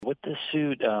what this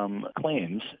suit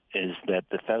claims is that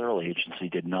the federal agency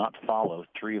did not follow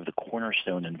three of the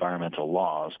Cornerstone environmental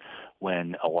laws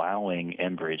when allowing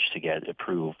Enbridge to get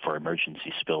approved for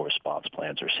emergency spill response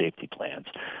plans or safety plans.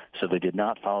 So they did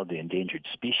not follow the Endangered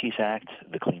Species Act,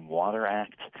 the Clean Water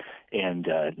Act, and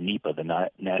NEPA, the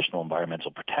National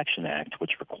Environmental Protection Act,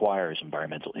 which requires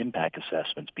environmental impact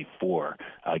assessments before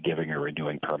giving or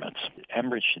renewing permits.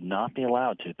 Enbridge should not be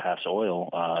allowed to pass oil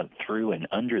through and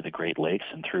under the Great Lakes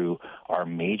and through our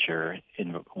major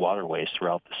waterways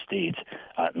throughout the state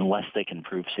unless they can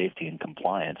prove safety and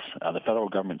compliance. The federal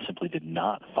government simply did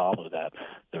not follow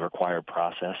the required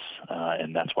process,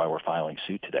 and that's why we're filing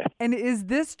suit today. And is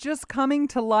this just coming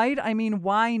to light? I mean,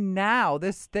 why now?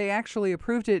 They actually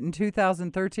approved it in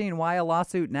 2013. Why a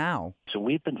lawsuit now? So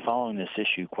we've been following this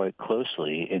issue quite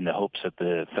closely in the hopes that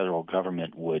the federal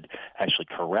government would actually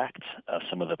correct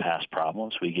some of the past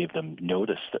problems. We gave them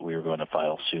notice that we were going to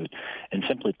file suit. And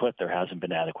simply put, there hasn't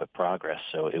been adequate progress.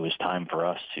 So it was time for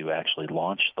us to actually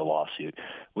launch the lawsuit,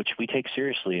 which we take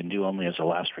seriously and do only as a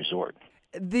last resort.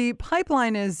 The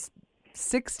pipeline is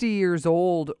 60 years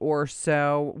old or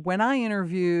so. When I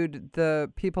interviewed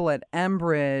the people at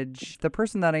Enbridge, the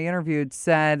person that I interviewed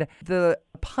said the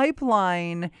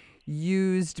pipeline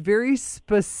used very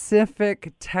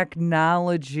specific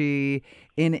technology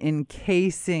in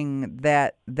encasing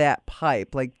that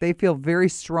pipe. Like, they feel very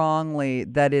strongly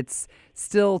that it's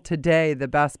still today the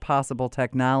best possible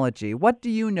technology. What do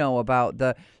you know about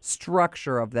the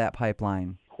structure of that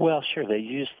pipeline? Well, sure. They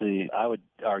use I would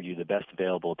argue, the best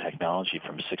available technology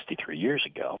from 63 years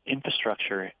ago.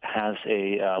 Infrastructure has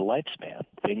a lifespan.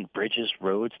 Bridges,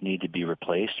 roads need to be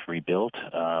replaced, rebuilt,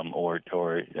 or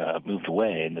moved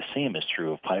away, and the same is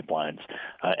true of pipelines.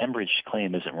 Enbridge's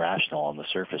claim isn't rational on the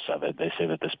surface of it. They say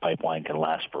that this pipeline can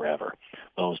last forever.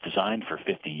 Well, it was designed for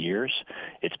 50 years.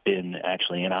 It's been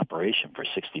actually in operation for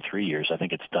 63 years. I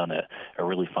think it's done a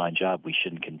really fine job. We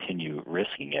shouldn't continue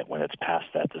risking it when it's past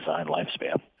that design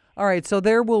lifespan. All right, so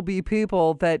there will be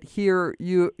people that hear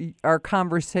our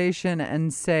conversation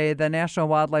and say the National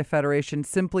Wildlife Federation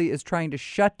simply is trying to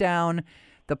shut down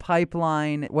the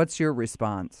pipeline. What's your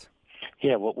response?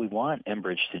 Yeah, what we want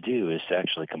Enbridge to do is to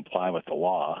actually comply with the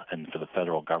law, and for the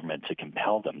federal government to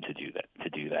compel them to do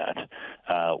that.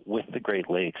 With the Great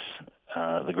Lakes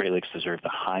deserve the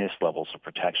highest levels of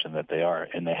protection that they are,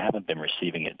 and they haven't been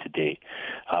receiving it to date.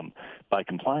 By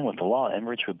complying with the law,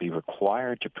 Enbridge would be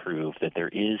required to prove that there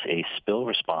is a spill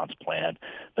response plan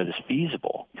that is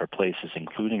feasible for places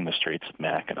including the Straits of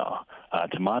Mackinac.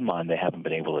 To my mind, they haven't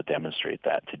been able to demonstrate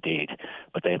that to date,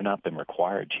 but they have not been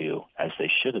required to, as they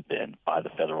should have been by the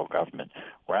federal government.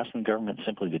 We're asking the government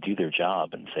simply to do their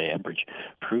job and say, Enbridge,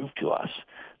 prove to us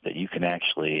that you can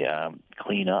actually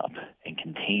clean up and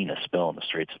contain a spill in the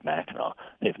Straits of Mackinac.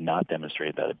 They have not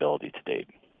demonstrated that ability to date.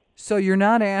 So you're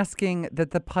not asking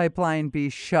that the pipeline be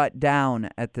shut down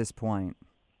at this point?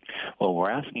 Well,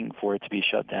 we're asking for it to be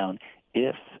shut down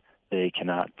if they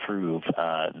cannot prove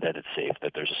that it's safe,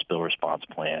 that there's a spill response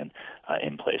plan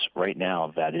in place. Right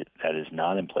now, that is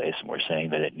not in place, and we're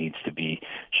saying that it needs to be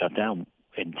shut down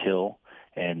until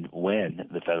and when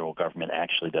the federal government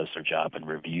actually does their job and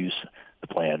reviews the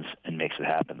plans and makes it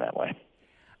happen that way.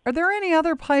 Are there any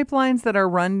other pipelines that are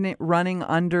running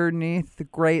underneath the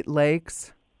Great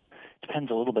Lakes?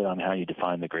 Depends a little bit on how you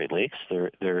define the Great Lakes.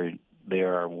 There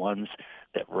are ones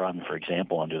that run, for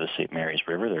example, under the St. Mary's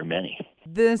River. There are many.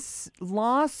 This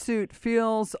lawsuit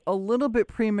feels a little bit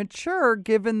premature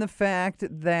given the fact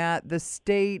that the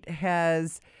state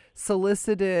has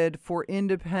solicited for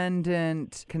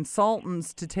independent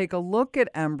consultants to take a look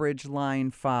at Enbridge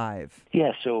Line 5.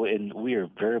 Yeah, and we are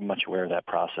very much aware of that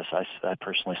process. I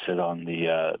personally sit on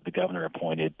the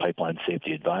governor-appointed Pipeline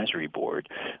Safety Advisory Board,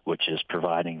 which is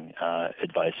providing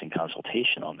advice and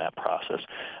consultation on that process.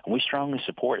 And we strongly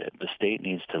support it. The state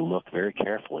needs to look very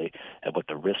carefully at what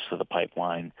the risks of the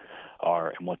pipeline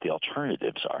are and what the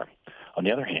alternatives are. On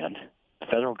the other hand, the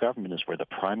federal government is where the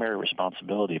primary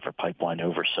responsibility for pipeline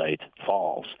oversight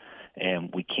falls,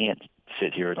 and we can't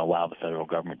sit here and allow the federal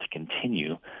government to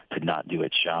continue to not do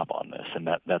its job on this. And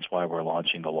that's why we're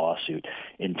launching the lawsuit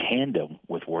in tandem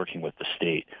with working with the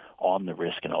state on the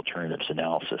risk and alternatives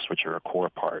analysis, which are a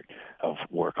core part of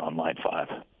work on Line 5.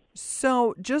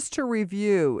 So just to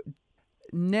review,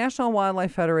 National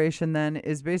Wildlife Federation then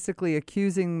is basically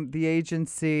accusing the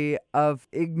agency of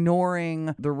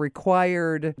ignoring the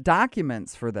required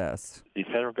documents for this. The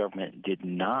federal government did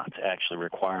not actually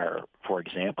require, for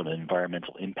example, an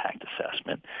environmental impact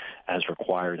assessment as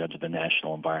required under the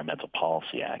National Environmental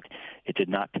Policy Act. It did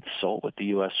not consult with the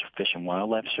U.S. Fish and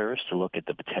Wildlife Service to look at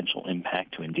the potential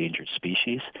impact to endangered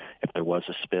species if there was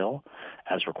a spill,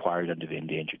 as required under the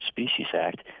Endangered Species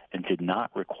Act, and did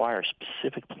not require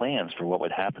specific plans for what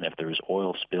would happen if there was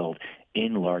oil spilled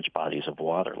in large bodies of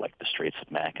water like the Straits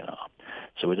of Mackinac.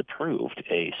 So it approved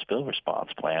a spill response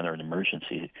plan or an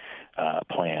emergency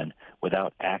plan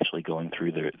without actually going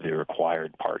through the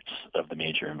required parts of the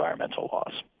major environmental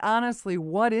laws. Honestly,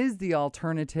 what is the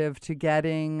alternative to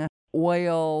getting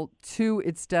oil to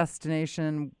its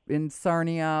destination in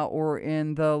Sarnia or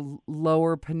in the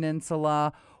lower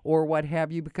peninsula or what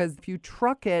have you? Because if you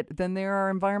truck it, then there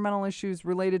are environmental issues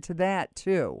related to that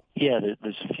too. Yeah,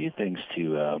 there's a few things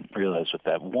to realize with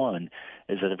that. One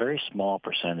is that a very small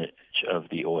percentage of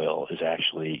the oil is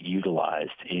actually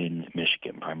utilized in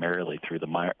Michigan, primarily through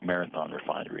the Marathon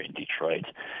refinery in Detroit.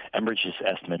 Enbridge's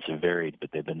estimates have varied, but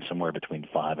they've been somewhere between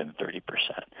 5 and 30%.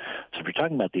 So if you're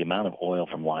talking about the amount of oil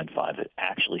from Line 5 that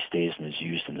actually stays and is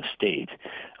used in the state,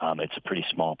 it's a pretty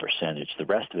small percentage. The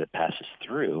rest of it passes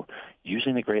through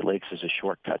using the Great Lakes as a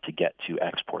shortcut to get to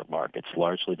export markets,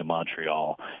 largely to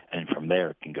Montreal, and from there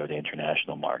it can go to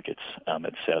international markets,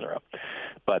 et cetera.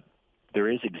 But there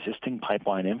is existing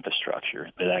pipeline infrastructure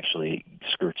that actually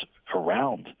skirts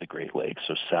around the Great Lakes,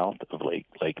 so south of Lake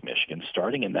Michigan,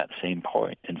 starting in that same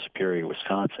point in Superior,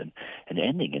 Wisconsin, and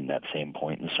ending in that same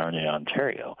point in Sarnia,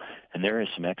 Ontario. And there is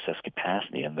some excess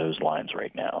capacity in those lines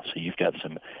right now. So you've got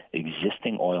some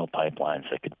existing oil pipelines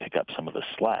that could pick up some of the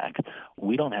slack.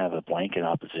 We don't have a blanket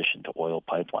opposition to oil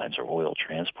pipelines or oil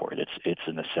transport. It's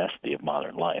a necessity of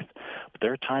modern life. But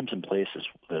there are times and places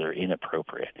that are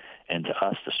inappropriate. And to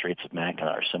us, the Straits of Mackinac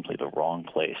are simply the wrong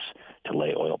place to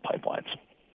lay oil pipelines.